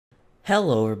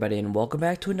Hello everybody and welcome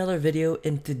back to another video,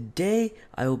 and today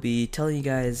I will be telling you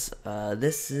guys,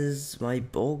 this is my,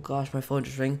 oh gosh, my phone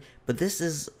just rang, but this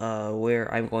is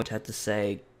where I'm going to have to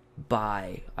say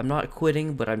bye. I'm not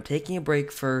quitting, but I'm taking a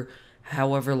break for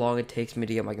however long it takes me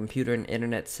to get my computer and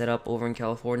internet set up over in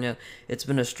California. It's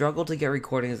been a struggle to get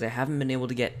recordings. I haven't been able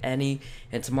to get any,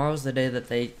 and tomorrow's the day that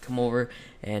they come over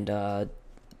and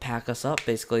pack us up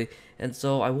basically, and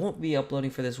so I won't be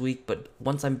uploading for this week, but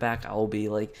once I'm back I'll be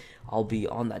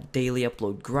on that daily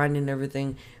upload grind and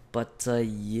everything. But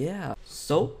yeah,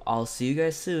 so I'll see you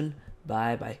guys soon.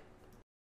 Bye bye.